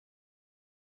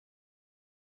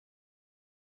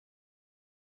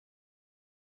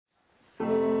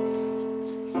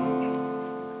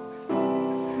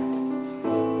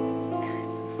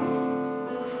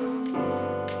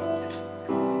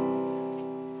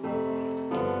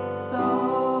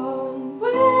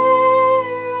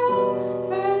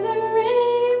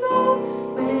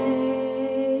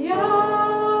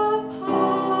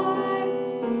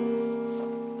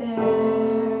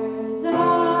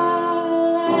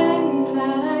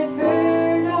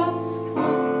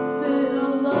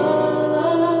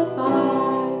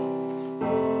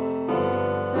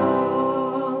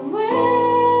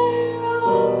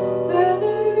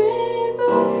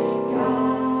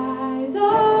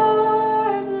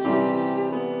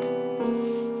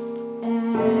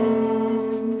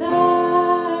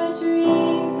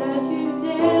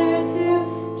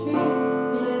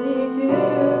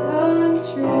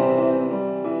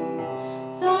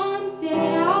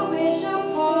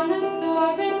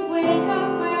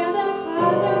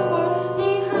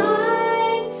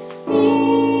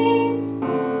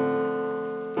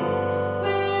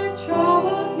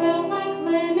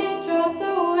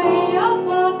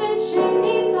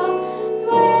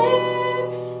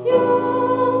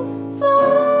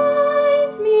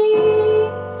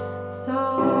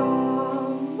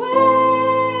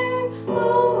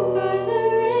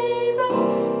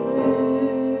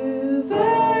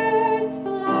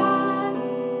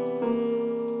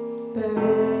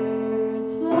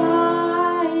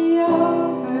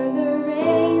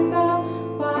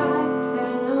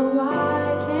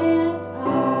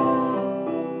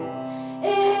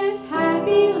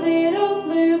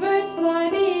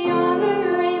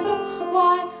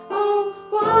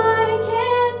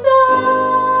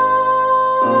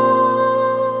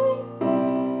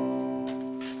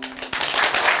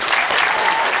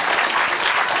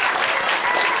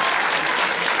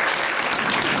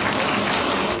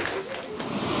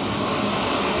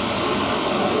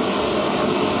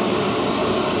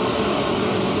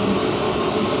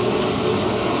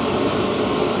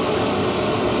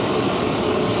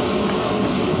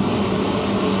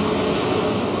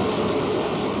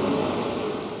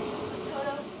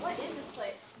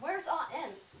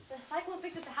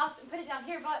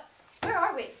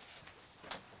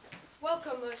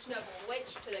most noble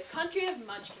witch, to the country of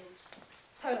Munchkins.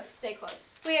 Toto, stay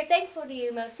close. We are thankful to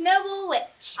you, most noble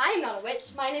witch. I am not a witch.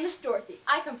 My name is Dorothy.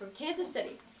 I come from Kansas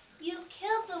City. You've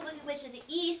killed the Wicked Witch of the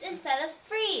East and set us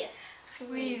free.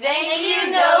 We Thank you,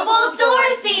 noble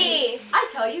Dorothy! I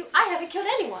tell you, I haven't killed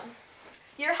anyone.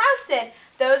 Your house did.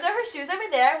 Those are her shoes over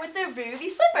there with their ruby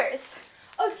slippers.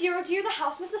 Oh, dear, the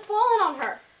house must have fallen on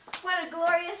her. What a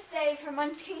glorious day for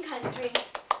Munchkin Country.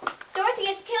 Dorothy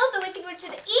has killed the Wicked Witch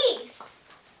of the East.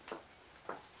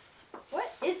 What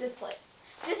is this place?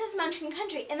 This is Munchkin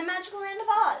Country in the magical land of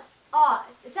Oz.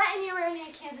 Oz. Is that anywhere near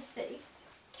Kansas City?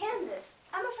 Kansas.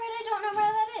 I'm afraid I don't know where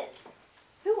that is.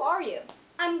 Who are you?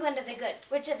 I'm Glinda the Good,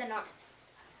 Witch of the North.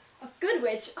 A good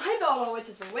witch? I thought all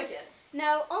witches were wicked.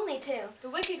 No, only two. The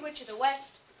Wicked Witch of the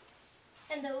West.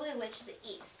 And the Wicked Witch of the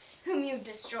East. Whom you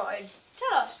destroyed.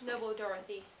 Tell us, noble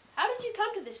Dorothy, how did you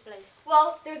come to this place?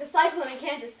 Well, there was a cyclone in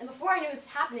Kansas, and before I knew it was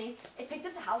happening, it picked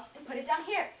up the house and put it down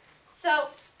here. So,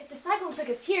 if the cyclone took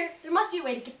us here, there must be a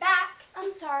way to get back.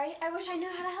 I'm sorry. I wish I knew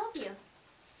how to help you.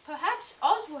 Perhaps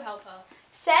Oz will help her.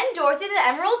 Send Dorothy to the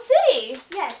Emerald City.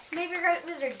 Yes, maybe a great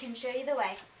wizard can show you the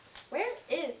way. Where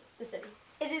is the city?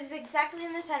 It is exactly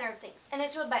in the center of things, and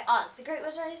it's ruled by Oz, the great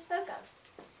wizard I spoke of.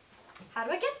 How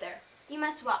do I get there? You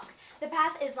must walk. The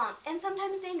path is long and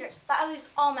sometimes dangerous, but I'll use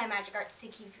all my magic arts to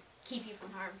keep you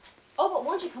from harm. Oh, but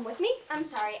won't you come with me? I'm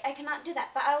sorry, I cannot do that,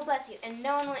 but I will bless you, and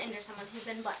no one will injure someone who's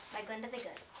been blessed by Glinda the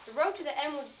Good. The road to the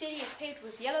Emerald City is paved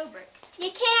with yellow brick.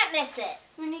 You can't miss it.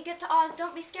 When you get to Oz,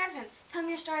 don't be scared of him. Tell him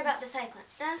your story about the cyclone,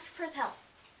 and ask for his help.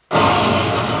 Where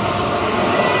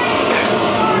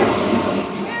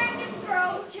is this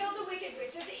girl who killed the Wicked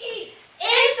Witch of the East?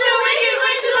 It's the Wicked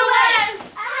Witch of the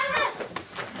West!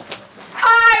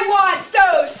 I want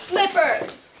those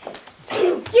slippers!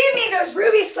 Give me those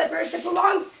ruby slippers that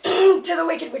belong to the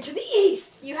Wicked Witch of the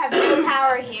East. You have no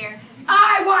power here.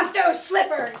 I want those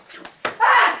slippers.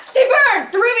 Ah! They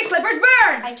burn! The ruby slippers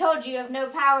burn! I told you have no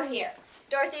power here.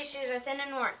 Dorothy's shoes are thin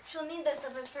and worn. She'll need those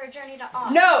slippers for a journey to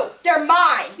Oz. No, they're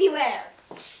mine. Beware.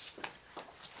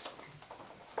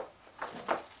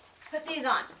 Put these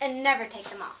on and never take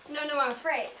them off. No, I'm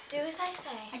afraid. Do as I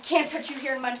say. I can't touch you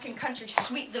here in Munchkin Country,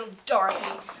 sweet little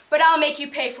Dorothy. But I'll make you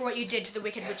pay for what you did to the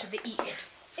Wicked Witch of the East.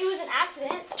 It was an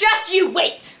accident. Just you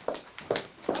wait!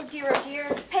 Oh, dear,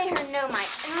 Pay her no mind.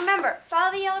 And remember,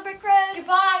 follow the yellow brick road.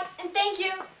 Goodbye, and thank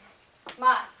you.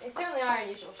 My, they certainly are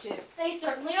unusual shoes. They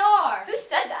certainly are. Who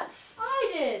said that?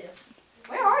 I did.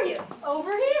 Where are you?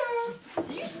 Over here.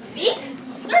 Do you speak?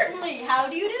 Certainly. How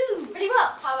do you do? Pretty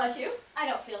well. How about you? I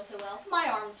don't feel so well. My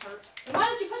arms hurt. Then why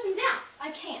don't you put them down?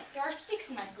 I can't. There are sticks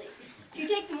in my sleeves. If you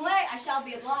take them away, I shall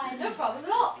be obliged. No problem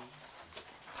at all.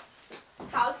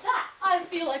 How's that? I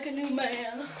feel like a new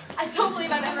man. I don't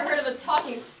believe I've ever heard of a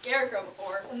talking scarecrow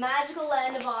before. The magical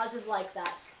land of Oz is like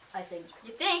that, I think.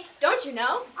 You think? Don't you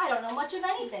know? I don't know much of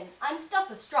anything. I'm stuffed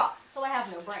with straw, so I have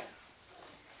no brains.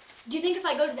 Do you think if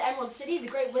I go to the Emerald City, the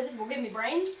Great Wizard will give me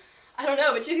brains? I don't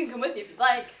know, but you can come with me if you'd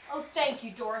like. Oh, thank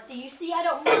you, Dorothy. You see, I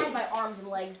don't mind my arms and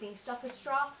legs being stuffed with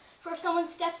straw. For if someone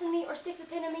steps in me or sticks a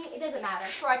pin in me, it doesn't matter,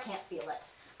 for I can't feel it.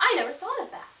 I never thought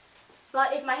of that.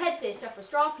 But if my head stays stuffed with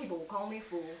straw, people will call me a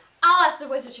fool. I'll ask the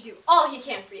wizard to do all he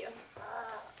can for you.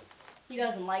 He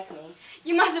doesn't like me.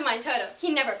 You mustn't mind Toto. He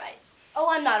never bites. Oh,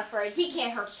 I'm not afraid. He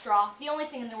can't hurt straw. The only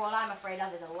thing in the world I'm afraid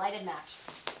of is a lighted match.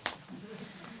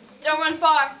 Don't run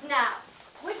far. Now,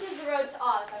 which is the road to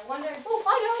Oz? I wonder. Oh,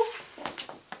 I know.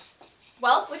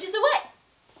 Well, which is the way?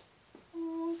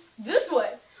 This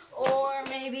way. Or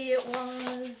maybe it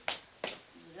was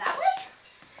that way?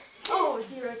 Oh,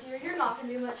 dear, you're not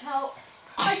going to be much help.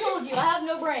 I told you, I have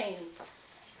no brains.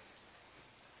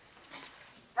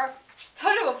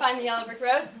 Toto will find the yellow brick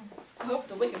road. I hope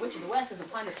the Wicked Witch of the West doesn't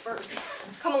find us first.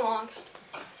 Come along.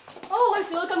 Oh, I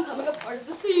feel like I'm coming apart at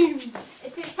the seams.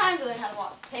 It takes time to learn how to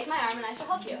walk. Take my arm and I shall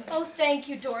help you. Oh, thank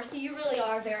you, Dorothy. You really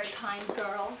are a very kind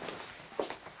girl.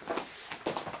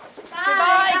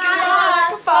 Goodbye, good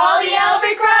luck. Follow the yellow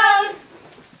brick road.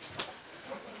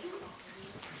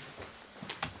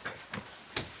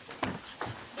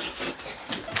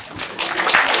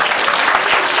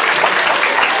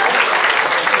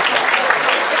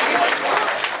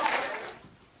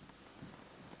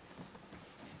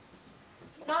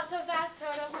 Not so fast,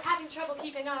 Toto. We're having trouble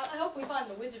keeping up. I hope we find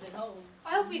the wizard at home.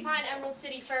 I hope we find Emerald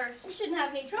City first. We shouldn't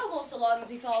have any trouble so long as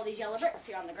we follow these yellow bricks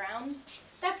here on the ground.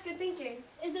 That's good thinking.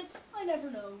 Is it? I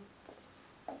never know.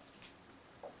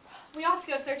 We ought to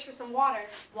go search for some water.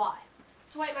 Why?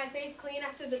 To wipe my face clean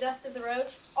after the dust of the road.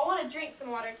 I want to drink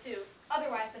some water too.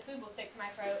 Otherwise the food will stick to my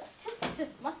throat.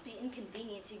 Tis must be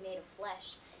inconvenient to be made of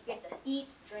flesh. You have to eat,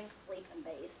 drink, sleep, and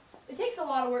bathe. It takes a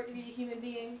lot of work to be a human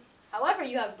being. However,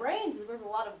 you have brains and worth a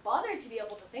lot of bother to be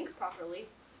able to think properly.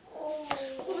 Oh,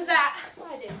 what was that?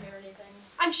 I didn't hear anything.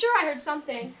 I'm sure I heard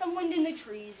something. Some wind in the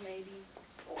trees, maybe.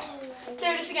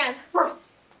 There it is again.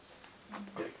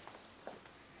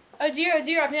 Oh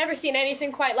dear, I've never seen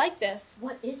anything quite like this.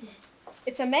 What is it?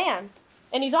 It's a man,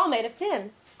 and he's all made of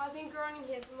tin. I've been growing in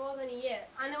here for more than a year,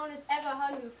 and no one has ever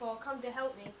heard me before come to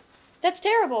help me. That's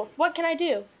terrible. What can I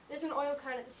do? There's an oil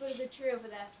can at the foot of the tree over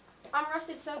there. I'm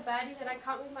rusted so badly that I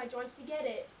can't move my joints to get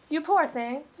it. You poor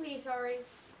thing. Please hurry.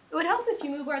 It would help if you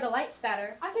move where the light's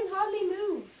better. I can hardly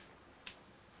move.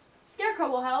 Scarecrow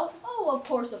will help. Oh, of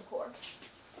course, of course.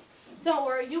 Don't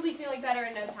worry, you'll be feeling better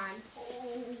in no time.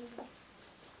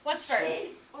 What's first?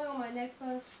 Oil my neck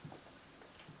first,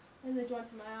 then the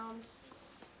joints of my arms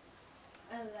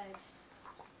and legs.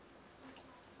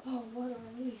 Oh, what a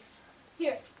relief.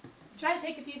 Here, try to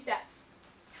take a few steps.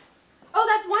 Oh,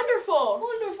 that's wonderful!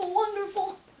 Wonderful,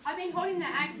 wonderful. I've been holding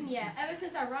that axe in the air ever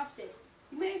since I rusted.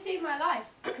 You may have saved my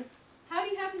life. How do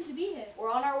you happen to be here?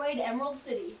 We're on our way to Emerald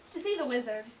City. To see the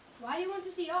wizard. Why do you want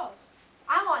to see us?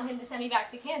 I want him to send me back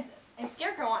to Kansas, and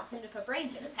Scarecrow wants him to put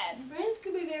brains in his head. Brains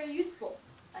could be very useful,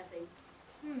 I think.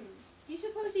 You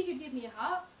suppose you could give me a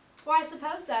heart? Why, I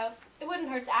suppose so. It wouldn't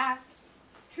hurt to ask.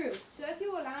 True. So if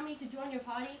you allow me to join your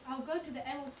party, I'll go to the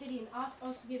Emerald City and ask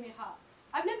Oz to give me a heart.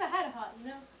 I've never had a heart, you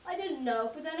know. I didn't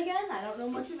know, but then again, I don't know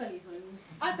much of anything.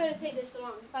 I'd better take this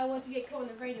along. If I want to get caught in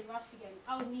the rain and rust again,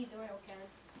 I would need the oil can.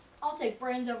 I'll take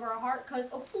brains over a heart, because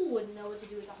a fool wouldn't know what to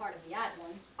do with a heart if he had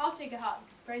one. I'll take a heart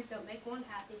because brains don't make one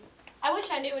happy. I wish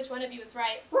I knew which one of you was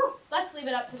right. Let's leave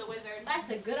it up to the wizard. That's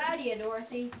a good idea,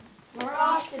 Dorothy. We're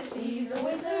off to see the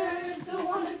wizard, the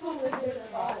wonderful Wizard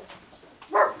of Oz.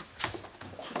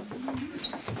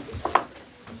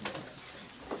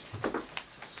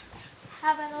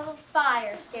 How about a little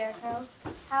fire, Scarecrow?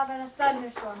 How about a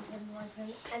thunderstorm, Tim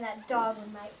Horton? And that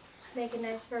dogwood might make a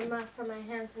nice firm muff for my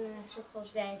hands in an extra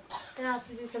cold day. And I'll have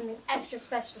to do something extra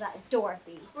special to that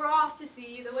Dorothy. We're off to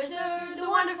see the wizard, the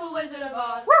wonderful Wizard of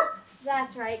Oz.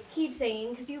 That's right. Keep singing,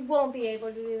 because you won't be able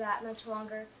to do that much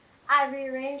longer. I've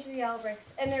rearranged the yellow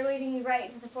bricks, and they're leading me right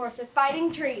into the forest of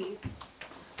fighting trees.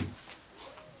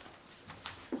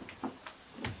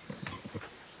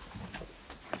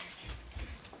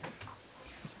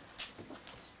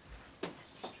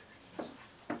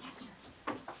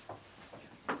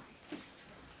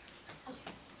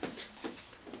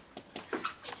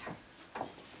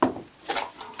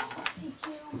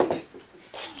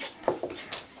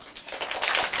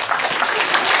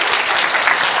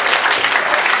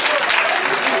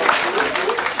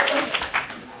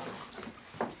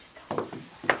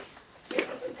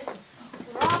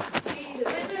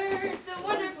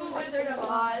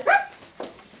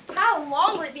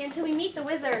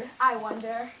 I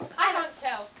wonder. I don't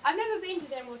tell. I've never been to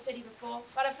the Emerald City before,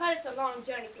 but I've heard it's a long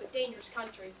journey through a dangerous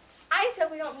country. I just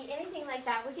hope we don't meet anything like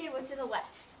that wicked witch of the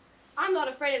west. I'm not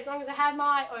afraid as long as I have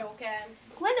my oil can.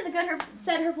 Glinda the Good Herb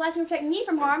said her blessing would protect me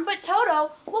from harm, but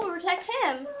Toto will protect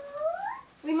him.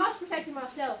 We must protect him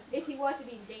ourselves if he were to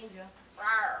be in danger.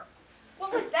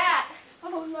 What was that?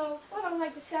 Oh no, I don't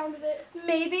like the sound of it.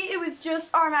 Maybe it was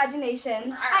just our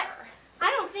imaginations. I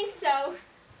don't think so.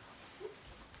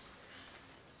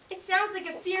 It sounds like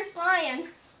a fierce lion.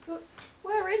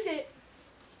 Where is it?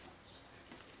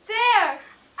 There!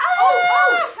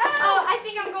 Oh, I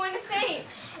think I'm going to faint.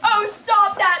 Oh,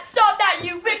 stop that,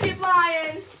 you wicked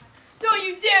lion! Don't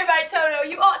you dare bite Toto.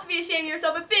 You ought to be ashamed of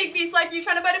yourself, a big beast like you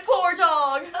trying to bite a poor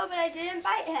dog. Oh, but I didn't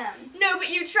bite him. No, but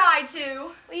you tried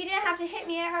to. Well, you didn't have to hit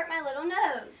me. It hurt my little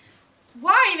nose.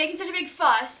 Why are you making such a big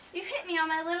fuss? You hit me on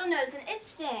my little nose and it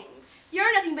stings.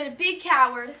 You're nothing but a big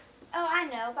coward. Oh, I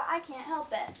know, but I can't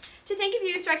help it. To think of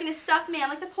you striking a stuffed man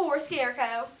like the poor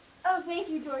Scarecrow. Oh, thank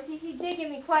you, Dorothy. He did give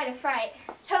me quite a fright.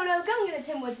 Toto, go and get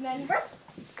the Tin Woodsman.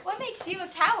 What makes you a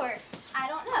coward? I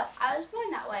don't know. I was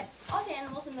born that way. All the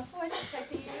animals in the forest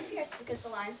expect me to be fierce because the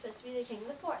lion's supposed to be the king of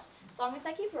the forest. As long as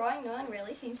I keep roaring, no one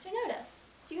really seems to notice.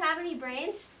 Do you have any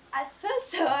brains? I suppose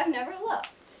so. I've never looked.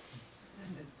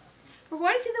 We're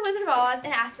going to see the Wizard of Oz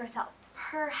and ask for his help.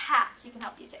 Perhaps he can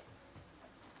help you too.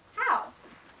 How?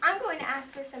 I'm going to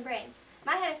ask for some brains.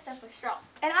 My head is stuffed with straw.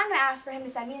 And I'm going to ask for him to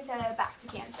send me and Toto back to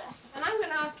Kansas. And I'm going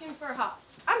to ask him for a heart.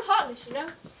 I'm heartless, you know.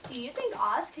 Do you think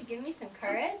Oz could give me some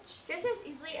courage? Just as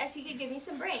easily as he could give me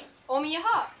some brains. Or me a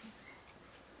heart.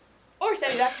 Or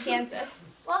send me back to Kansas.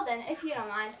 Well then, if you don't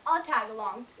mind, I'll tag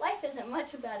along. Life isn't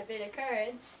much without a bit of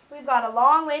courage. We've got a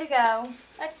long way to go.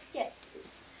 Let's skip.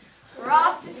 We're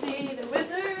off to see the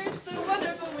wizard, the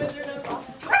wonderful Wizard of Oz.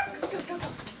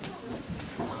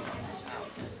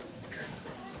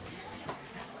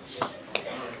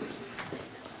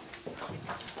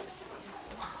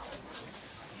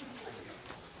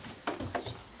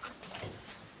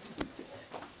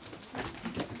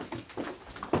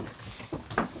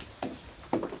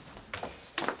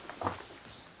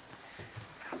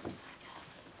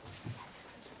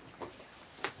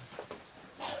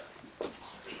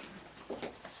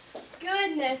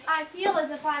 Goodness, I feel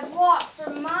as if I've walked for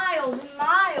miles and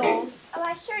miles. Oh,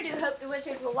 I sure do hope the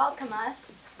wizard will welcome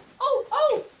us.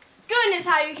 Oh! Goodness,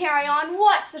 how you carry on.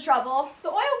 What's the trouble? The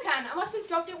oil can. I must have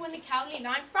dropped it when the cowardly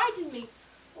lion frightened me.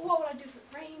 Well, what would I do if it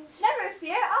rains? Never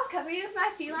fear, I'll cover you with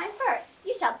my feline fur.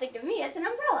 You shall think of me as an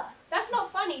umbrella. That's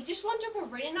not funny. Just one drop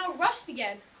of rain and I'll rust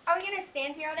again. Are we gonna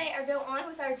stand here all day or go on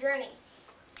with our journey?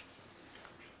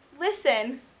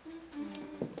 Listen.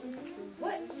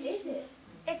 What is it?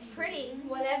 It's pretty,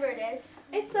 whatever it is.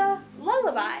 It's a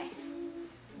lullaby.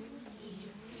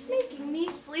 It's making me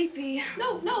sleepy.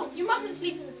 No, you mustn't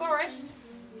sleep in the forest.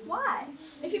 Why?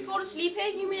 If you fall asleep here,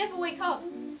 you may never wake up.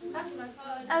 That's what I've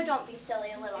heard. Oh, don't be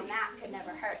silly. A little nap could never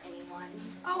hurt anyone.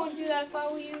 I wouldn't do that if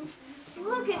I were you.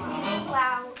 Look at these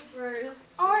flowers.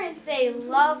 Aren't they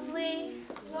lovely?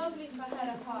 Lovely if I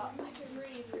had a heart. I could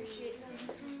really appreciate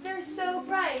them. They're so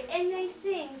bright and they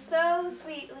sing so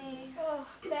sweetly. Oh,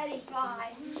 Betty,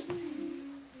 bye.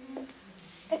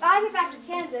 If I get back to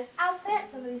Kansas, I'll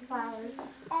plant some of these flowers.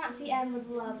 Auntie Anne would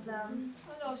love them.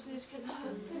 I lost news can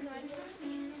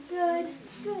Good night.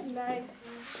 Good night.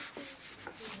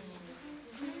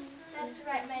 That's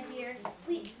right, my dear.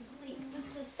 Sleep, sleep. This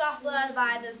is a soft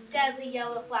lullaby of those deadly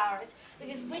yellow flowers.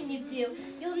 Because when you do,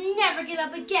 you'll never get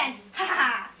up again. Ha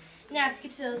ha! Now let's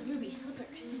get to those ruby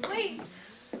slippers. Wait.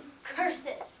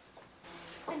 Curses.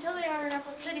 Until they are in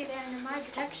Apple City, they are under my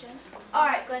protection. All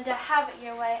right, Glenda, have it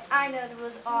your way. I know the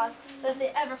rules of Oz, but if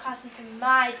they ever cross into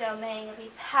my domain, you'll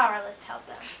be powerless to help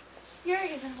them. You're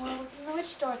even more than the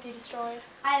witch Dorothy destroyed.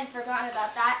 I hadn't forgotten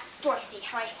about that. Dorothy,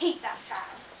 how I hate that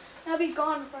child. Now be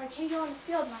gone before I change you on the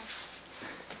field, Mike.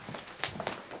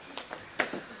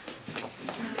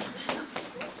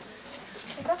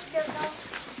 Pick up Scarecrow.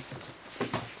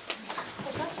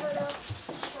 Pick up Toto.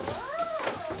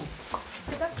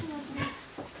 Pick up Nancy.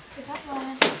 Pick up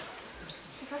Rowan.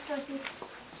 Pick up Dorothy.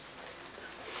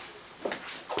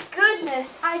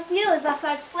 Goodness, I feel as if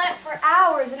I've slept for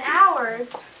hours and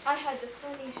hours. I had the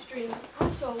funniest dream.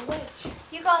 I saw a witch.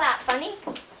 You call that funny?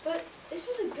 But this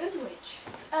was a good witch.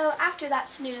 Oh, after that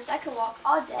snooze, I could walk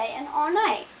all day and all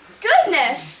night.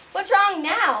 Goodness! What's wrong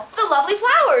now? The lovely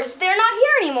flowers. They're not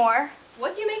here anymore.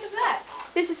 What do you make of that?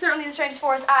 This is certainly the strangest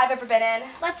forest I've ever been in.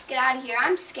 Let's get out of here.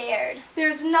 I'm scared.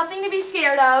 There's nothing to be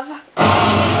scared of.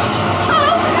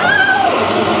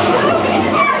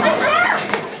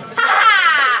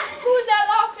 Who's that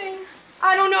laughing?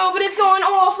 I don't know, but it's going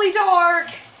awfully dark.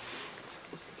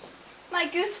 My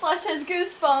goose flesh has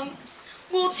goosebumps.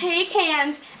 We'll take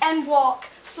hands and walk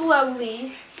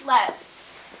slowly.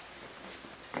 Let's.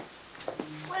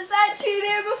 Was that you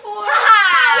there before?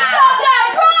 Stop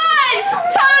that! Run!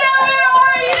 Toto, where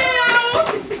are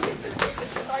you?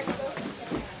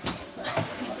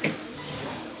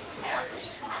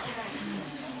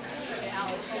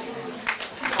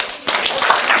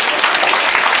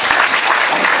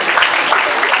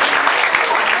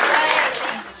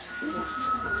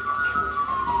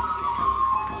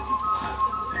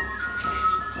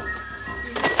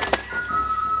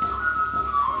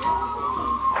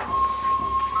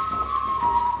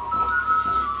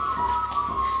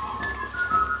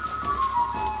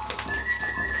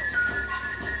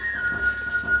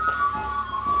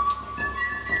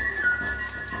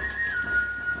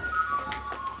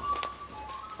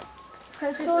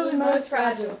 Crystal is most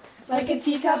fragile, like a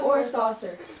teacup or a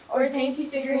saucer, or a dainty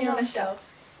figurine on a shelf.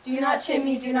 Do not chip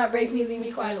me, do not break me, leave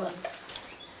me quite alone.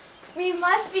 We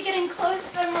must be getting close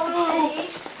to the Emerald City.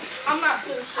 I'm not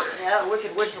so sure. Yeah, the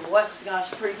Wicked Witch of the West has got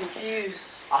us pretty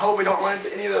confused. I hope we don't run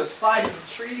into any of those fighting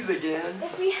trees again.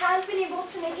 If we hadn't been able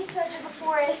to make it to the edge of the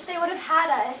forest, they would have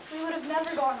had us. We would have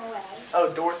never gone away.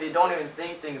 Oh, Dorothy, don't even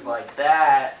think things like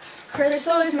that.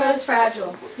 Crystal is most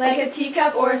fragile, like a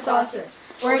teacup or a saucer,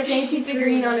 or a dainty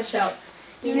figurine on a shelf.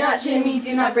 Do not chip me,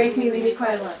 do not break me, leave me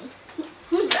quite alone.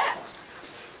 Who's that?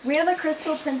 We are the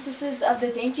crystal princesses of the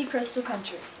dainty crystal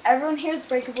country. Everyone here is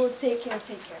breakable. Take care,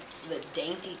 take care. The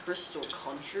dainty crystal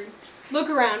country? Look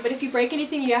around, but if you break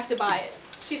anything, you have to buy it.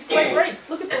 She's quite right.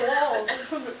 Look at the walls. They're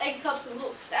filled with egg cups and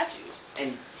little statues.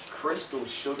 And crystal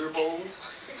sugar bowls?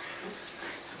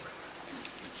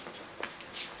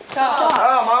 Stop.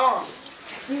 Oh, Mom!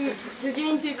 You're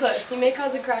getting too close. You may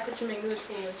cause a crack which will make me look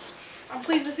foolish. I'm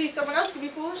pleased to see someone else can be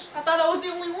foolish. I thought I was the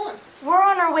only one. We're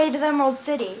on our way to the Emerald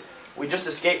City. We just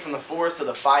escaped from the forest of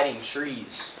the fighting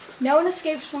trees. No one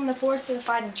escapes from the forest of the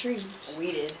fighting trees.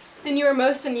 We did. Then you are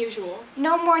most unusual.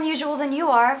 No more unusual than you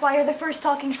are. Why, you're the first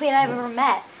talking plant I've ever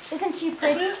met. Isn't she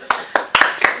pretty?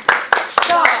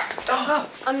 Stop!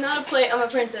 I'm not a plate, I'm a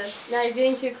princess. Now you're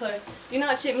getting too close. Do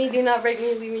not chip me, do not break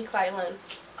me, leave me quite alone.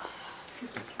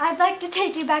 I'd like to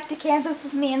take you back to Kansas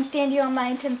with me and stand you on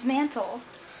my Tim's mantle.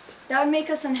 That would make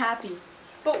us unhappy.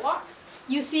 But why?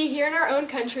 You see, here in our own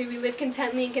country, we live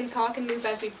contently and can talk and move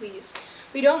as we please.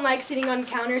 We don't like sitting on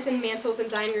counters and mantels and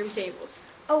dining room tables.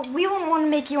 Oh, we wouldn't want to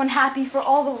make you unhappy for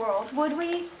all the world, would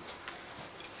we?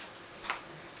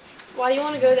 Why do you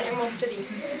want to go to Emerald City?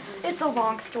 It's a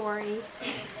long story.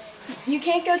 You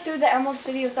can't go through the Emerald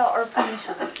City without our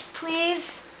permission.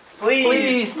 Please?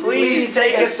 Please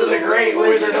take us to the Great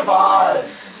Wizard of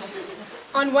Oz.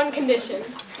 On one condition.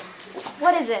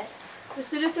 What is it? The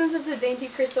citizens of the dainty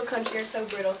crystal country are so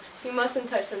brittle. You mustn't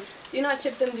touch them. Do not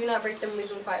chip them, do not break them, leave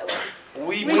them quite alone.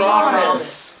 We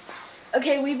promise.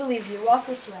 Okay, we believe you. Walk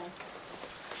this way.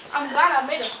 I'm glad I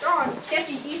made a straw. Can't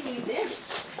be easy to do.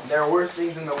 There are worse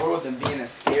things in the world than being a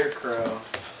scarecrow.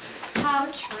 How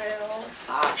true.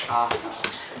 Ha ha ha.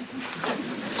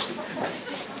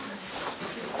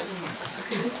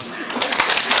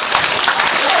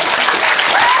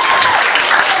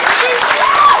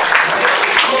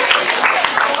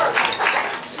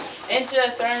 Into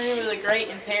the throne room of the great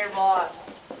and terrible Oz.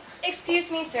 Excuse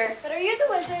me, sir, but are you the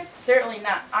wizard? Certainly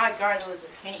not. I guard the wizard.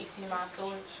 Can't you see my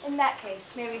sword? In that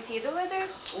case, may we see the wizard?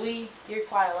 You're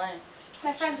quite alone.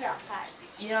 My friends are outside.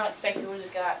 You don't expect the wizard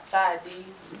to go outside, do you?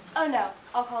 Oh no,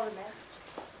 I'll call them in.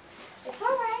 It's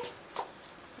all right.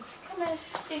 Come in.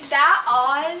 Is that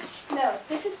Oz? No,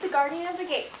 this is the guardian of the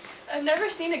gates. I've never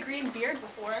seen a green beard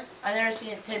before. I've never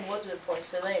seen a tin woods before,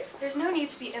 so there. There's no need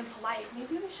to be impolite.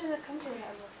 Maybe we should have come to the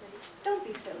Emerald City. Don't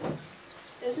be silly.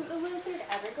 Doesn't the wizard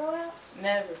ever go out?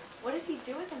 Never. What does he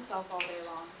do with himself all day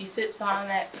long? He sits behind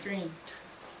that screen.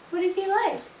 What is he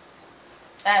like?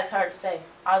 That's hard to say.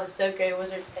 Oz is so great a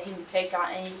wizard that he can take on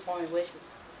any form he wishes.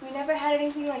 We never had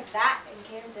anything like that in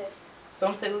Kansas.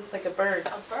 Some say it looks like a bird.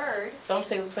 A bird? Some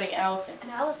say it looks like an elephant. An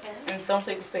elephant? And some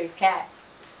say it looks like a cat.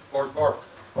 Bark, bark.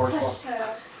 Bark, bark.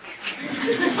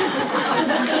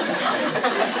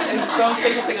 And some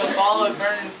say it looks like a ball of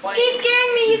burning flame. He's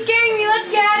scaring me! He's scaring me! Let's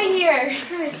get out of here!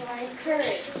 Courage, Ryan,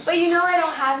 courage. But you know I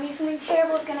don't have any. Something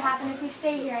terrible is going to happen if we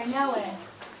stay here. I know it.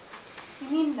 You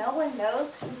mean no one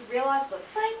knows who the real Oz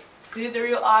looks like? Who the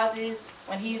real Oz is,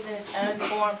 when he's in his own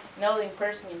form, no living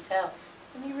person can tell.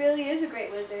 And he really is a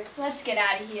great wizard. Let's get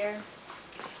out of here.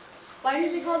 Why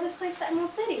did they call this place the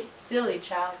Emerald City? Silly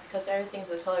child, because everything's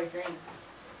the color green.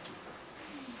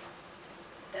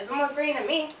 Doesn't look green to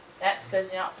me. That's because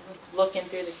you're not looking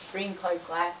through the green colored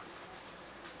glass.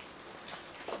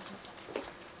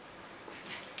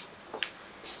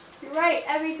 You're right,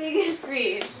 everything is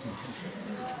green.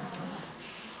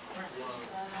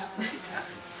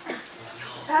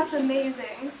 That's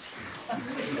amazing.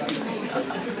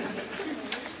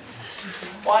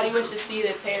 Why do you wish to see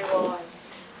the terrible Oz?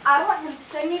 I want him to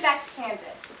send me back to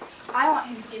Kansas. I want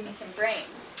him to give me some brains.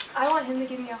 I want him to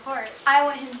give me a heart. I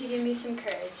want him to give me some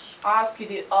courage. Oz could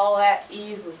do all that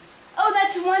easily. Oh,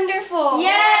 that's wonderful!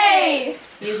 Yay!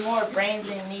 He has more brains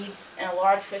than he needs and a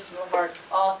large crystal of hearts,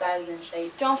 all sizes and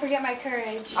shapes. Don't forget my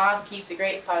courage. Oz keeps a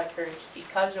great pot of courage. He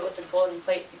covers it with a golden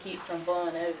plate to keep from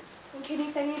blowing over. And can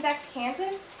he send me back to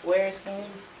Kansas? Where is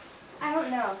Kansas? I don't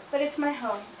know, but it's my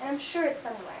home, and I'm sure it's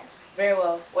somewhere. Very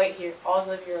well. Wait here. I'll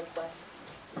deliver your request.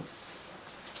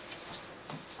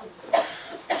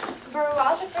 For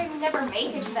I was afraid we'd never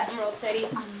make it to the Emerald City.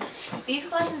 These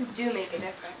glasses do make a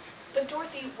difference. But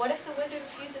Dorothy, what if the wizard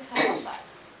refuses to help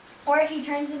us? Or if he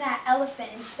turns into that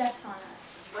elephant and steps on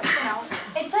us. What's an elephant?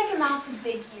 It's like a mouse with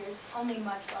big ears, only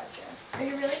much larger. Are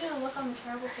you really going to look on the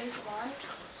terrible face of Oz?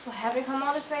 Well, have me come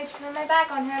all this way to turn my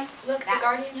back on him. Look, the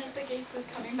guardian of the gates is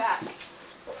coming back.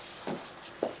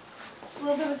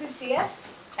 Will the wizard see us?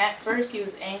 At first he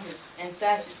was angry and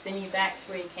said I should send you back to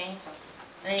where you came from.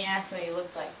 Then he asked me what you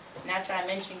looked like. And after I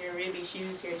mentioned your ruby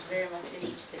shoes, he was very much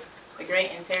interested. The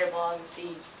great and terrible Oz will see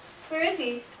you. Where is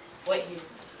he? Wait here.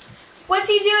 What's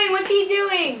he doing? What's he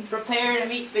doing? Prepare to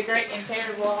meet the great and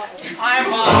terrible Oz.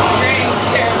 I'm on great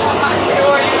I'm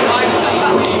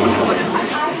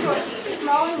Dorothy,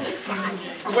 small and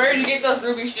weak. Where did you get those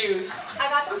ruby shoes? I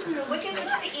got them from the wicked witch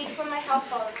of the east when my house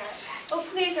fell apart. Oh,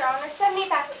 please, Your Honor, send me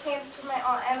back to Kansas with my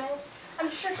Aunt Emmons. I'm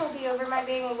sure he'll be over my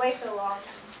being away so long.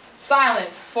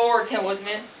 Silence! Forward, Tin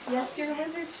Woodsman. Yes, your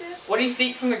wizardship? What do you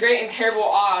seek from the great and terrible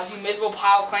Oz, you miserable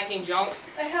pile of clanking junk?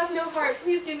 I have no heart.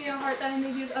 Please give me a heart that I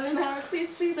may use other matter.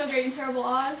 Please, please, oh great and terrible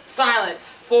Oz. Silence!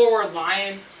 Forward,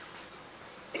 lion.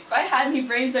 If I had any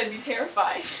brains, I'd be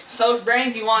terrified. Those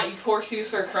brains you want, you poor sues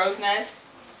for a crow's nest?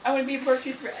 I would be a poor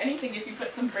use for anything if you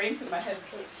put some brains in my head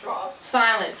so it's straw.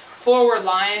 Silence! Forward,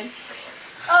 lion.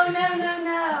 Oh, no, no,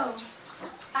 no.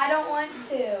 I don't want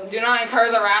to. Do not incur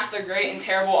the wrath of the great and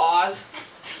terrible Oz.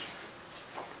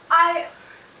 I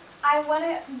want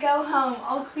to go home.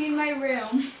 I'll clean my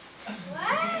room.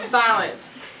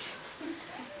 Silence.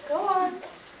 Go on.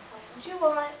 What you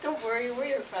want? Don't worry, we're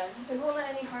your friends. We won't let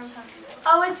any harm come to you.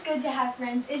 Oh, it's good to have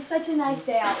friends. It's such a nice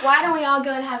day out. Why don't we all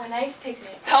go and have a nice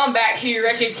picnic? Come back here, you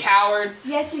wretched coward.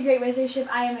 Yes, your great wizardship,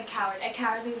 I am a coward, a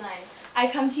cowardly lion. I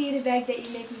come to you to beg that you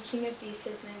make me king of beasts,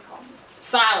 as men call me.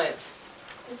 Silence.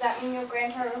 Does that mean you'll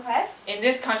grant her request? In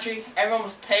this country, everyone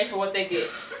must pay for what they get.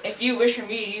 If you wish for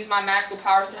me to use my magical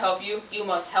powers to help you, you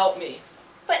must help me.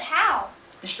 But how?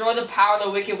 Destroy the power of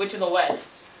the Wicked Witch of the West.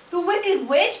 The Wicked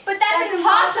Witch? But that's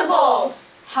impossible!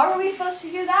 How are we supposed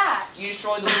to do that? You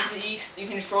destroy the Witch of the East, you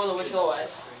can destroy the Witch of the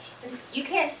West. You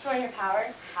can't destroy her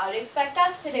power. How do you expect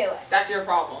us to do it? That's your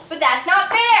problem. But that's not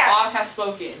fair! Oz has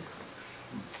spoken.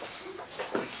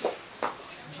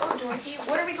 Oh, Dorothy,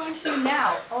 what are we going to do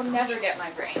now? I'll never get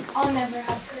my brain. I'll never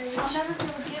have courage. I'll never feel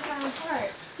a gift on my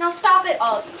heart. Now stop it,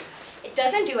 all of you. It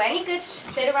doesn't do any good to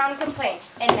sit around and complain.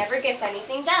 It never gets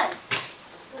anything done.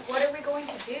 What are we going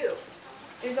to do?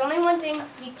 There's only one thing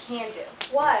we can do.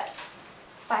 What?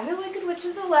 Find the Wicked Witch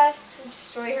of the West and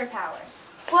destroy her power.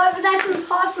 What? But that's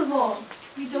impossible.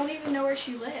 We don't even know where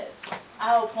she lives.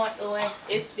 I will point the way.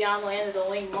 It's beyond the land of the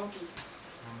winged monkeys.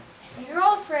 You're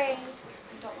all afraid.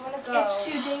 You don't want to go. It's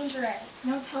too dangerous.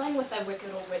 No telling what that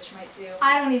wicked old witch might do.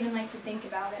 I don't even like to think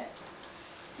about it.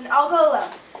 And I'll go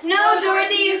alone. No,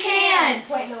 Dorothy, you can't!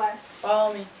 Point in the way.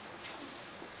 Follow me.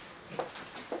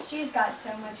 She's got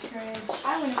so much courage.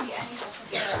 I wouldn't be any help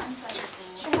with her. I'm such a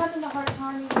fool. She's having a hard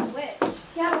time with the witch.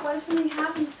 Yeah, but what if something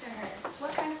happens to her?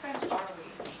 What kind of friends are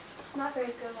we? Not very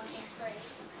good when you're afraid.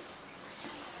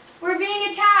 We're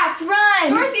being attacked! Run!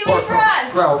 Dorothy, wait for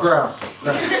us! Growl.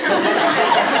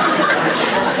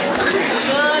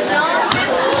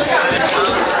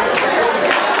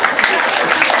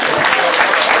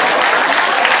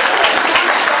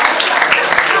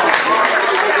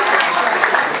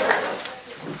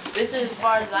 This is as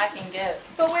far as I can go.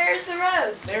 But where's the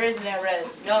road? There is no road.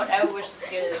 No one ever wishes to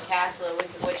go to the castle of the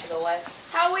Wicked Witch of the West.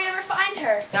 How will we ever find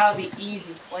her? That would be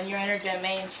easy. When you're in her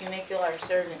domain, she may kill our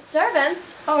servants.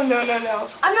 Servants? Oh, no.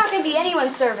 I'm not going to be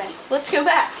anyone's servant. Let's go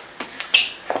back.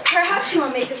 Perhaps she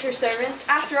won't make us her servants.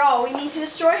 After all, we need to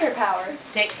destroy her power.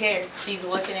 Take care. She's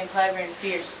wicked and clever and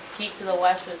fierce. Keep to the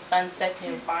west where the sun sets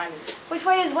and find her. Which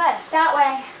way is west? That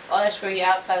way. I'll escort you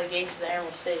outside the gates of the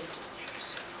Emerald City.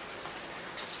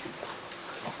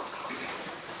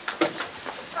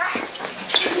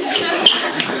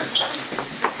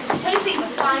 What is he?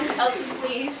 Flying Elsie,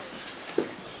 please.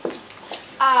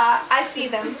 I see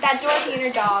them. That Dorothy and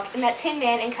her dog, and that Tin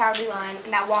Man and Cowardly Lion,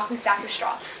 and that walking sack of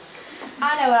straw.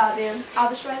 I know what I'll do. I'll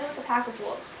destroy them with a pack of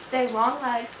wolves. They have long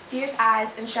legs, fierce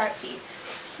eyes, and sharp teeth.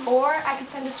 Or I could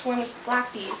send a swarm of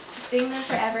black bees to sting them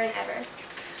forever and ever.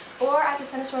 Or I could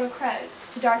send a swarm of crows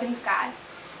to darken the sky.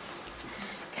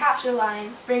 Capture the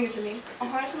lion, bring him to me. I'll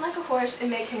harness him like a horse and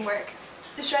make him work.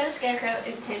 Destroy the Scarecrow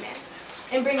and the Tin Man.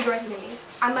 And bring Dorothy to me.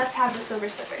 I must have the silver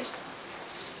slippers.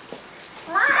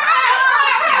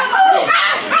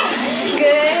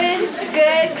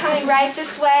 Good. Coming right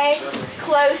this way.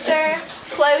 Closer.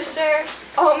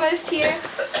 Almost here.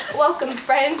 Welcome,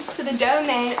 friends, to the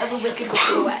domain of the Wicked Witch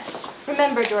of the West.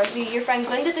 Remember, Dorothy, your friend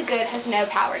Glinda the Good has no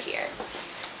power here.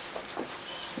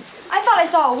 I thought I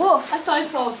saw a wolf. I thought I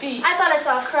saw a bee. I thought I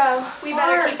saw a crow. We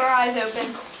better keep our eyes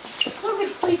open. Who could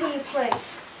sleep in this place?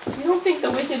 You don't think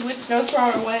the Wicked Witch knows we're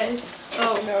on our way?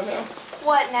 Oh, no.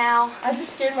 What now? I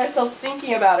just scared myself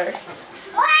thinking about her.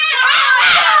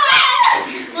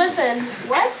 Listen.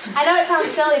 What? I know it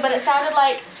sounds silly, but it sounded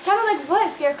like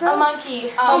what, Scarecrow? A monkey.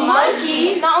 A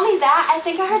monkey? Not only that, I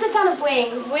think I heard the sound of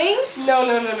wings. Wings? No.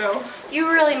 You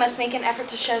really must make an effort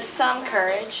to show some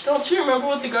courage. Don't you remember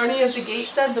what the guardian of the gate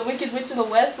said? The Wicked Witch of the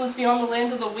West lives beyond the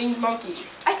land of the winged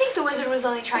monkeys. I think the wizard was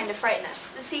only trying to frighten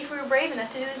us, to see if we were brave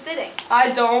enough to do his bidding. I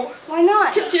don't. Why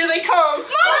not? Because here they come.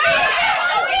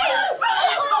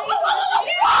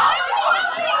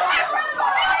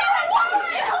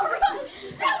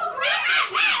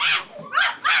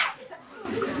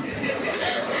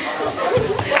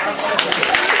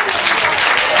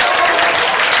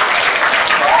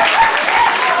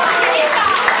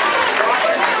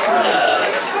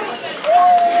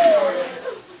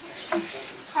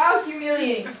 How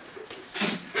humiliating.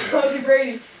 How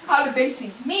degrading. How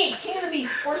debasing. Me, king of the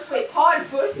beasts, forced to wait paw and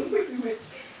foot of the Wicked Witch.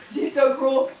 She's so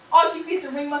cruel. All she feeds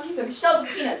are winged monkeys and shells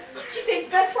of peanuts. She saved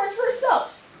the best parts for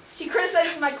herself. She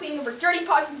criticizes my cleaning of her dirty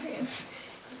pots and pans.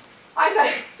 I'm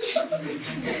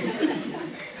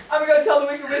gonna tell the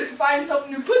Wicked Witch to find herself a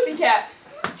new pussycat.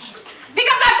 Pick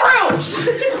up that broom!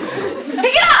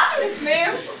 Pick it up! Yes,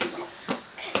 ma'am.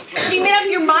 Have you made up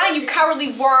your mind, you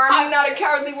cowardly worm? I'm not a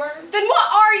cowardly worm. Then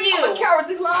what are you? I'm a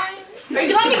cowardly lion. Are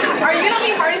you gonna let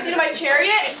me harness you to my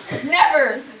chariot?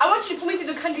 Never. I want you to pull me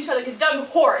through the countryside like a dumb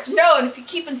horse. No, and if you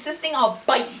keep insisting, I'll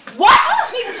bite you. What?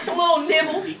 You just a little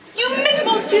nibble. You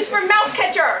miserable excuse for a mouse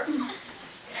catcher.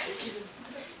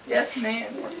 Yes,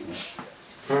 ma'am.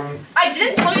 I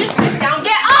didn't tell you to sit down.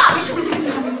 Get up.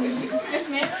 Yes,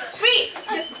 ma'am. Sweet.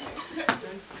 Yes, ma'am.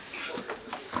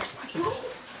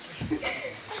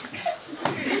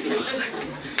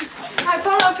 I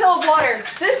found a pail of water.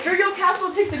 This Virgo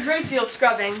castle takes a great deal of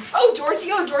scrubbing. Oh,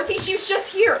 Dorothy, she was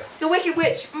just here. The Wicked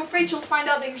Witch. I'm afraid she'll find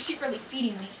out that you're secretly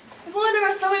feeding me. If only there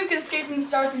was some way we could escape from this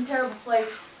dark and terrible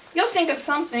place. You'll think of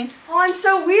something. Oh, I'm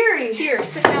so weary. Here,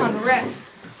 sit down and rest.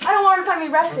 I don't want her to find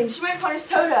me resting. She might punish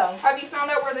Toto. Have you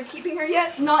found out where they're keeping her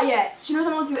yet? Not yet. She knows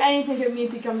I won't do anything that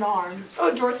means to come to harm.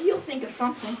 Oh, Dorothy, you'll think of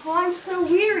something. Oh, I'm so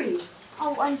weary.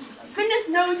 Oh, goodness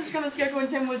knows what's going to Scarecrow and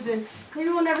Tim Woodsman. Maybe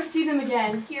we'll never see them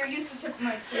again. Here, use the tip of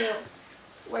my tail.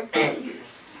 Wipe the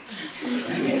tears.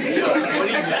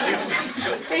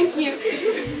 Thank you.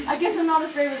 I guess I'm not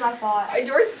as brave as I thought.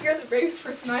 Dorothy, you're the bravest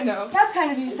person I know. That's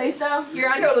kind of you to say so. Here,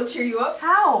 I know it'll cheer you up.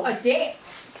 How? A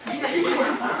dance. I wish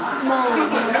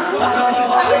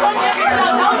I never heard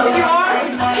how talented you are.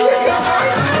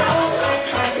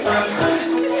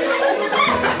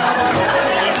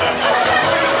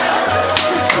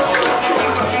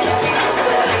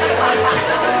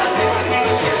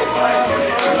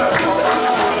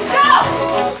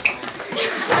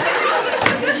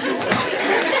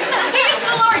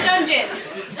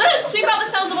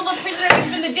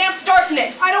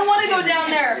 I don't want to go down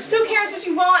there. Who cares what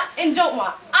you want and don't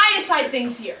want? I decide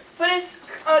things here. But it's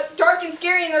dark and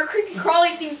scary and there are creepy crawly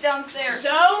things downstairs.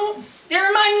 So? They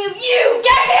remind me of you!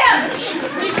 Get him!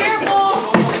 Be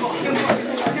careful!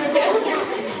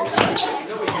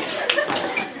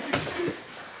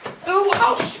 Ooh,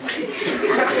 ouch!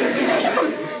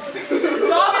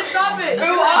 Stop it!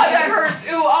 Ooh, ah, that hurts.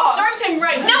 Ooh, ah. Serves him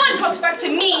right. No one talks back to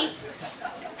me.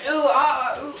 Ooh,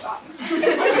 ah, ooh, ah. Take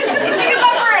him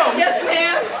up room. Yes,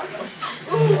 ma'am.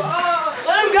 Ooh, ah.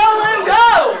 Let him go, let him go!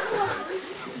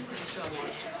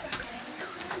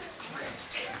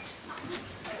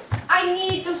 I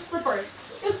need those slippers.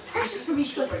 Those precious ruby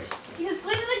slippers. He has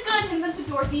gleaned the gun and them to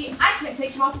Dorothy. I can't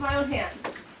take him off with my own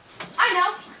hands. I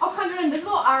know. I'll conjure an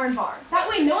invisible iron bar. That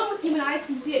way no one with human eyes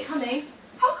can see it coming.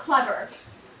 How clever.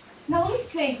 Now let me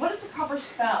think. What is the proper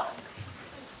spell?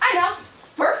 I know.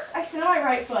 First, I stand on my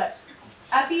right foot.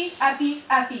 Epi, epi,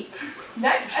 epi.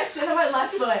 Next, I stand on my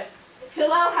left foot.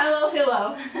 Hillo, hello,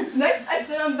 hillo. Next, I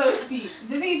stand on both feet.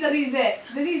 Zizzy, zizzy, zit.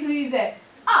 Zizzy, zizzy, zit.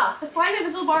 Ah, the fine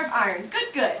invisible bar of iron.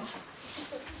 Good, good.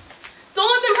 Don't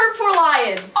let them hurt poor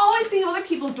Lion. Always think of other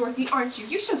people, Dorothy, aren't you?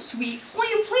 You're so sweet. Will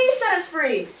you please set us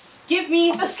free? Give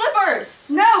me the slippers.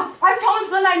 No, I promised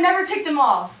Glenn I'd never take them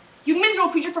off. You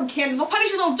miserable creature from Kansas. I'll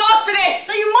punish your little dog for this.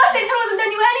 So you must say Tom hasn't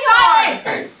done you any harm.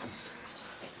 Silence!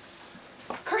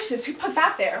 Curses, who put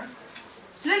that there?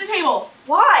 Sit at the table.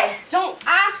 Why? Don't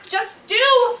ask, just do.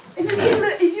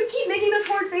 If you keep making those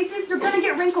horrid faces, you're gonna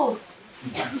get wrinkles.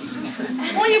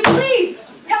 Will you please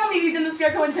tell me you've done the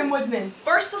Scarecrow and Tim Woodsman?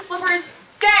 First the slippers,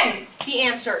 then the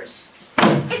answers.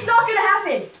 It's not gonna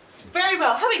happen. Very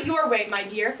well. How about your way, my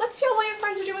dear? Let's see how well your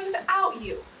friends are doing without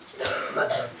you.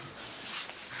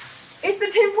 It's the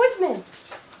Tim Woodsman.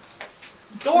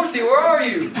 Dorothy, where are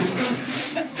you?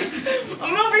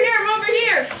 I'm over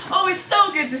here. Oh, it's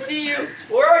so good to see you.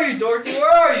 Where are you, Dorothy? Where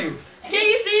are you? Can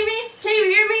you see me? Can you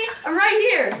hear me? I'm right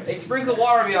here. Hey, sprinkle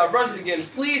water on me. I'll brush it again.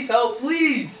 Please help,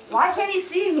 please. Why can't he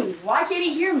see me? Why can't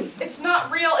he hear me? It's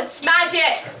not real. It's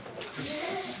magic.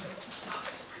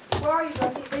 Where are you,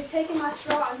 Dorothy? They've taken my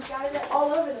straw and scattered it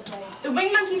all over the place. The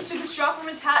winged monkey took a straw from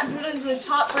his hat and put it into the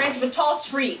top branch of a tall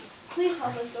tree. Please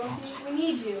help us, Dorothy. We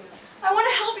need you. I want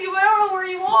to help you, but I don't know where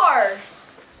you are.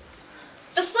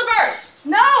 The slippers!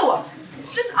 No!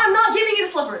 It's just, I'm not giving you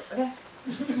the slippers, okay?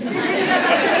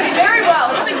 Very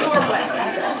well, it'll be your way.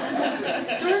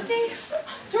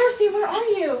 Dorothy, where are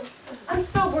you? I'm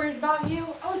so worried about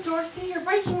you. Oh, Dorothy, you're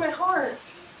breaking my heart.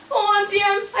 Oh, Auntie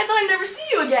Em, I thought I'd never see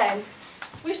you again.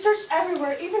 We've searched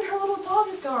everywhere, even her little dog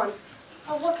is gone.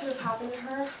 Oh, what could have happened to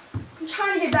her? I'm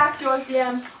trying to get back to you, Auntie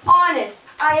Em. Honest,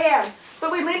 I am.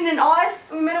 But we landed in Oz,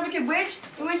 and we met a wicked witch,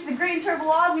 we went to the great and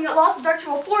terrible Oz, and we got lost in the dark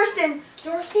terrible forest, and...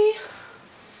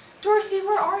 Dorothy,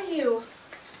 where are you?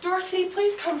 Dorothy,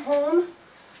 please come home.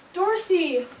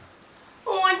 Dorothy.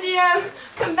 Oh, Auntie Em,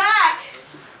 come back.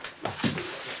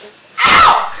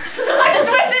 Ow! I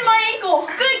twisted my ankle.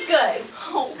 Good.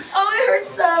 Oh, it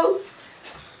hurts so.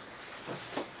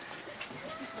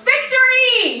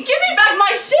 Victory! Give me back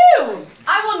my shoe!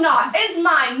 I will not. It's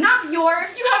mine, not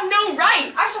yours. You have no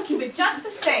right. I shall keep it just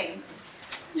the same.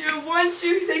 You won one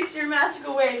shoe thanks to your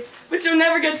magical ways, but you'll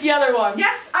never get the other one.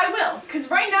 Yes, I will.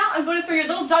 Because right now I'm going to throw your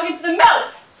little dog into the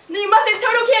moat. No, you mustn't.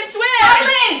 Toto can't swim.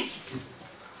 Silence!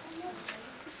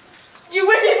 You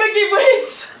wicked, wicked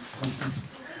witch.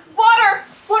 Water!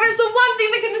 Water's the one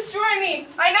thing that can destroy me.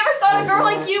 I never thought a girl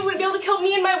like you would be able to kill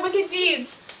me and my wicked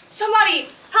deeds. Somebody,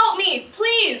 help me,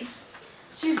 please.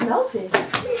 She's melted.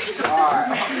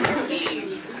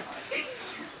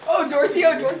 Oh, Dorothy,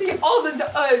 all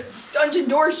the dungeon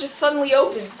doors just suddenly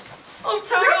opened. Oh,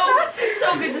 Toto, it's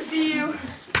so good to see you.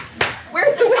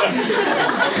 Where's the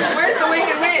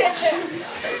wicked witch?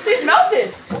 She's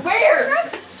melted. Where?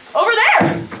 Over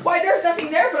there. Why, there's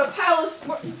nothing there but a cloud of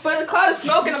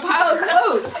smoke and a pile of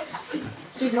clothes.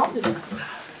 She's melted.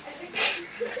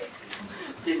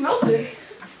 She's melted.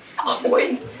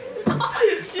 Owen!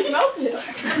 She's melted.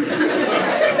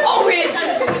 Owen!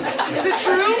 Is it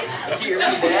true? Is she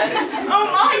really dead? Oh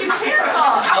my, you can't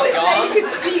talk. How is that you can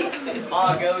speak?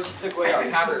 Long ago, she took away our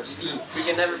power of speech. We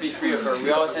can never be free of her.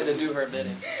 We always had to do her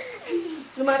bidding.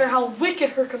 No matter how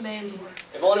wicked her commands were.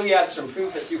 If only we had some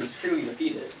proof that she was truly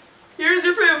defeated. Here's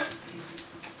your proof.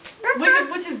 Wicked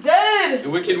witch is dead! The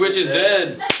wicked witch is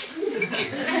dead.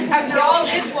 After all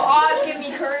this, will odds give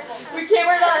me courage? We can't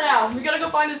work on it now. We gotta go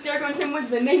find the Scarecrow and Tim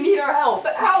Winsman. They need our help.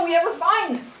 But how will we ever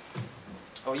find them?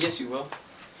 Oh, yes, you will.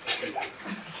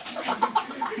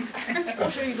 I'll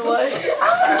show you the way.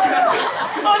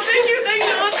 Oh, thank you.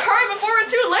 Let's hurry before we're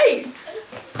too late.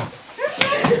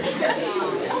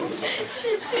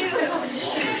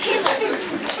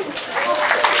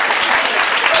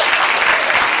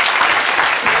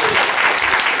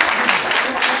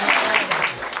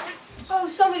 Oh,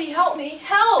 somebody help me.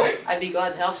 Help! I'd be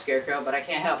glad to help, Scarecrow, but I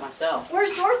can't help myself.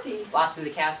 Where's Dorothy? Lost in the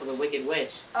castle of the Wicked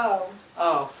Witch. Oh.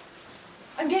 Oh,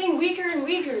 I'm getting weaker and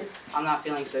weaker. I'm not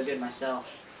feeling so good myself.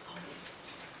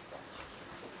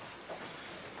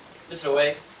 This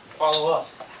way. Follow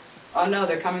us. Oh no,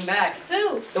 they're coming back.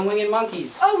 Who? The Winged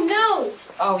Monkeys. Oh no!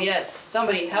 Oh yes,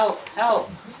 somebody help, help.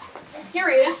 Here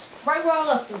he is, right where I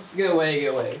left him. Get away,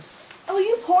 get away. Oh,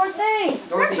 you poor thing.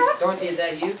 Dorothy, is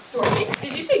that you? Dorothy?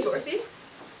 Did you say Dorothy?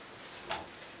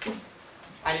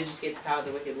 I did just get the power of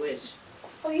the Wicked Witch.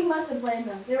 Oh, you must have blamed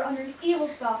them. They were under an evil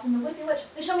spell from the Wicked Witch.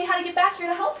 They showed me how to get back here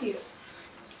to help you.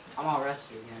 I'm all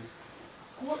rusty again.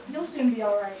 Well, you'll soon be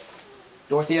all right.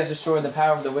 Dorothy has destroyed the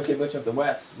power of the Wicked Witch of the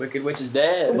West. The Wicked Witch is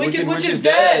dead. The Wicked Witch is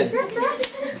dead.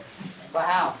 But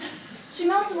how? She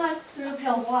melted when I threw a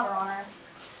pail of water on her.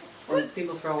 When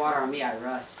people throw water on me, I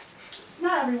rust.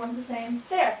 Not everyone's the same.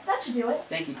 There, that should do it.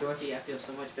 Thank you, Dorothy. I feel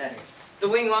so much better. The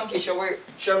winged monkey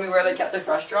showed me where they kept their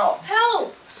fresh straw.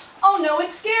 Help! Oh no,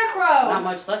 it's Scarecrow! Not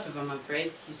much left of him, I'm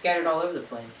afraid. He's scattered all over the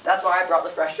place. That's why I brought the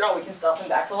fresh straw. We can stuff him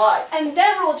back to life. And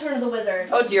then we'll return to the wizard.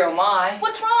 Oh dear, oh my.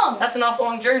 What's wrong? That's an awful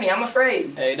long journey, I'm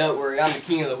afraid. Hey, don't worry, I'm the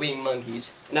king of the winged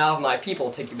monkeys. Now my people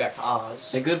will take you back to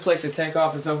Oz. A good place to take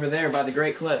off is over there by the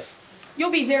Great Cliff.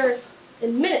 You'll be there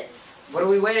in minutes. What are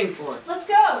we waiting for? Let's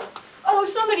go. Oh,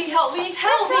 somebody help me.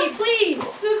 Help me,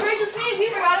 please. Who gracious me, we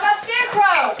forgot about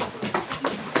Scarecrow.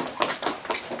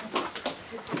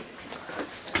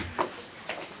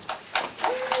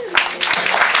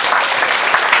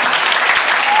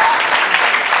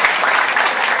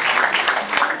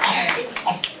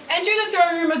 Enter the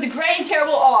throne room of the great and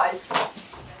terrible Oz.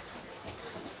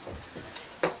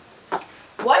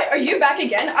 What? Are you back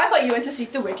again? I thought you went to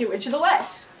seek the Wicked Witch of the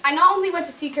West. I not only went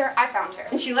to seek her, I found her.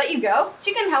 And she let you go?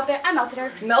 She couldn't help it. I melted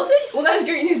her. Melted? Well, that is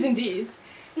great news indeed.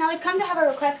 Now we've come to have our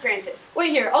request granted. Wait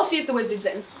here, I'll see if the wizard's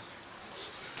in.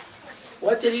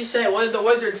 What did he say? What did the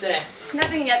wizard say?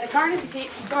 Nothing yet. The Garden of the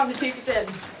Gates has gone to see if it's in.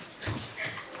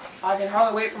 I can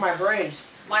hardly wait for my brains.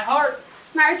 My heart.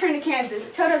 My return to Kansas.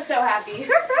 Toto's so happy.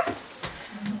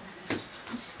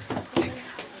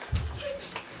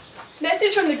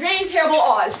 Message from the great and terrible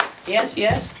Oz. Yes,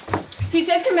 yes. He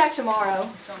says come back tomorrow.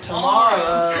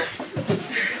 Tomorrow.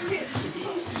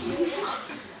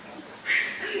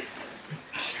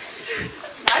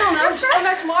 I don't know, just come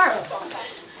back tomorrow.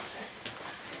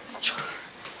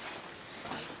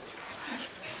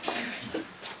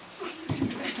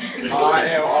 I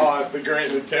am Oz, the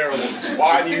great and the terrible.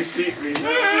 Why do you seek me?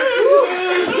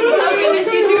 Oh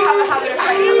goodness, you do have a habit of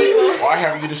frightening people. Why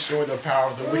have you destroyed the power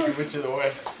of the Wicked Witch of the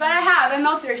West? But I have. I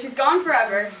melted her. She's gone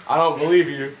forever. I don't believe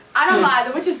you. I don't lie.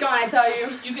 The witch is gone, I tell you.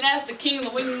 You can ask the king of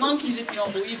the winged monkeys if you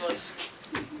don't believe us.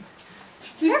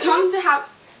 We've come to have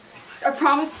a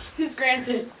promise is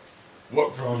granted.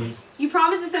 What promise? You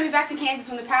promised to send me back to Kansas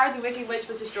when the power of the Wicked Witch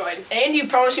was destroyed. And you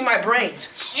promised me my brains.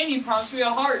 And you promised me a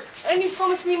heart. And you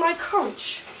promised me my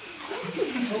courage.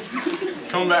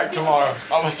 Come back tomorrow.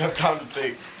 I must have time to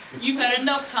think. You've had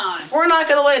enough time. We're not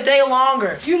gonna wait a day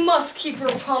longer. You must keep your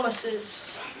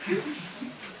promises.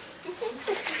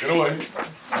 Get away.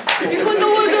 You put the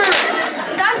wizard!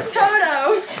 That's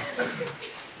Toto!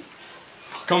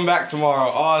 Come back tomorrow.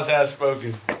 Oz has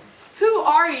spoken. Who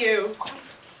are you?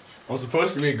 I'm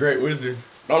supposed to be a great wizard,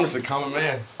 but I'm just a common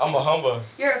man. I'm a humbug.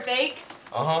 You're a fake?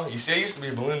 Uh-huh. You see, I used to be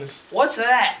a balloonist. What's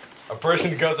that? A person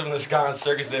who goes up in the sky on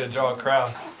circus day to draw a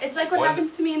crowd. It's like what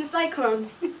happened to me in the cyclone.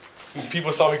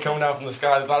 People saw me coming down from the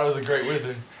sky. They thought I was a great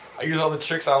wizard. I used all the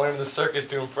tricks I learned in the circus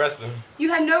to impress them. You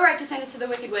had no right to send us to the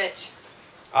Wicked Witch.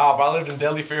 Ah, but I lived in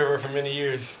deadly fear of her for many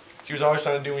years. She was always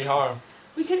trying to do me harm.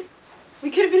 We could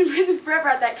have been in prison forever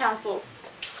at that castle.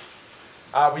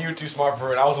 Ah, but you were too smart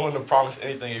for it. I was willing to promise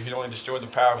anything if you'd only destroy the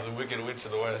power of the Wicked Witch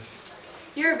of the West.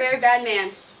 You're a very bad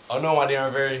man. Oh no, my dear, I'm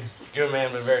a very good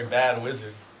man, but a very bad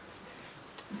wizard.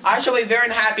 I shall be very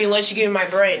unhappy unless you give me my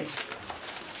brains.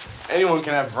 Anyone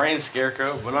can have brains,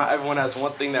 Scarecrow, but not everyone has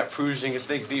one thing that proves you can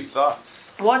think deep thoughts.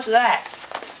 What's that?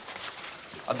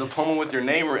 A diploma with your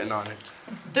name written on it.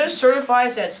 This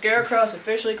certifies that Scarecrow has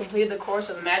officially completed the course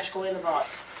of the Magical Land of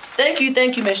Oz. Thank you,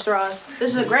 Mr. Oz.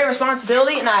 This is a great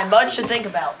responsibility, and I have much to think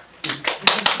about.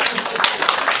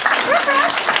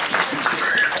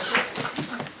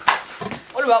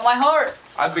 What about my heart?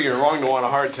 I think you're wrong to want a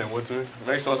heart, Tim Woodsman. It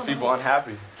makes most people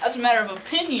unhappy. That's a matter of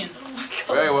opinion.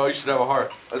 Very well, you should have a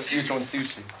heart. Let's see which one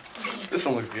suits you. This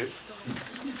one looks good.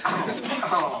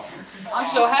 I'm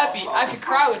so happy, I could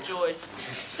cry with joy.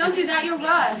 Don't do that, you'll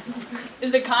rust.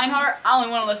 Is it a kind heart? I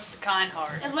only want to list a kind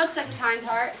heart. It looks like a kind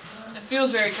heart. It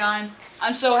feels very kind.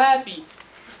 I'm so happy.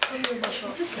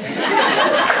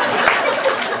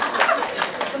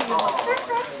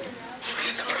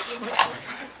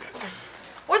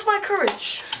 Where's my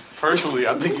courage? Personally,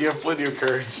 I think you have plenty of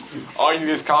courage. All you need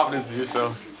is confidence in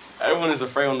yourself. Everyone is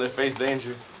afraid when they face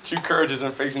danger. True courage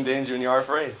isn't facing danger when you are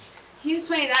afraid. He used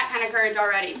plenty of that kind of courage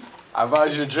already. I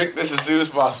advise you to drink this as soon as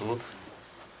possible.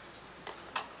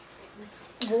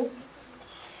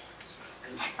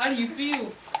 How do you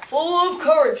feel? Full of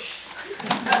courage.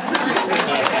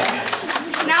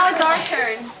 Now it's our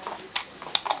turn.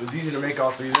 It was easy to make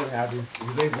all three of them happy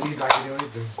because they believed I could do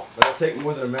anything. But it'll take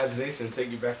more than imagination to take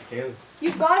you back to Kansas.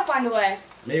 You've got to find a way.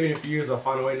 Maybe in a few years I'll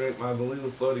find a way to make my balloon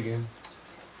float again.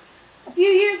 A few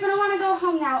years, but I want to go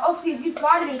home now. Oh, please, you've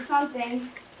got to do something.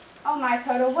 Oh, my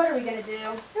Toto, what are we going to do?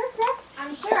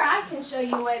 I'm sure I can show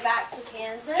you a way back to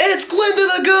Kansas. It's Glinda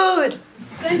the Good!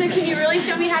 Glinda, can you really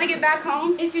show me how to get back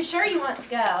home? If you're sure you want to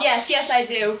go. Yes, I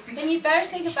do. Then you'd better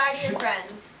say goodbye to your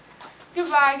friends.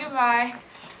 Goodbye.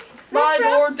 Bye,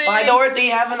 Dorothy. Bye, Dorothy.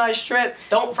 Have a nice trip.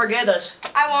 Don't forget us.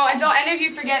 I won't, and don't any of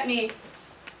you forget me.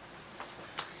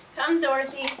 Come,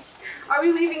 Dorothy. Are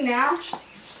we leaving now?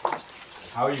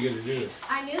 How are you going to do it?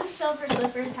 I knew the Silver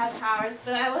Slippers had powers,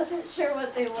 but I wasn't sure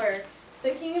what they were.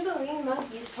 The King of the Winged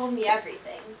Monkeys told me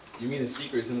everything. You mean the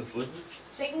secret's in the slippers?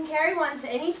 They can carry one to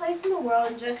any place in the world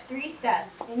in just 3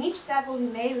 steps, and each step will be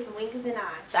made with a wink of an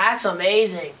eye. That's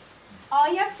amazing. All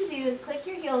you have to do is click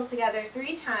your heels together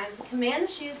 3 times and command the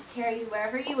shoes to carry you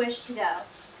wherever you wish to go.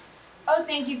 Oh,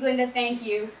 thank you, Glinda, thank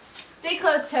you. Stay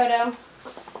close, Toto.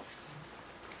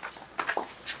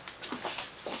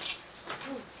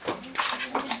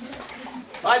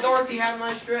 Bye, Dorothy. Have a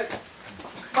nice trip.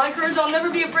 My courage, I'll never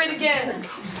be afraid again.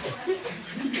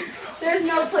 There's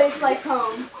no place like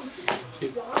home.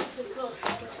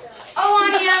 Oh,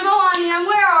 Aniam,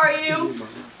 where are you?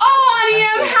 Oh,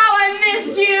 Aniam, how I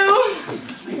missed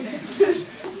you!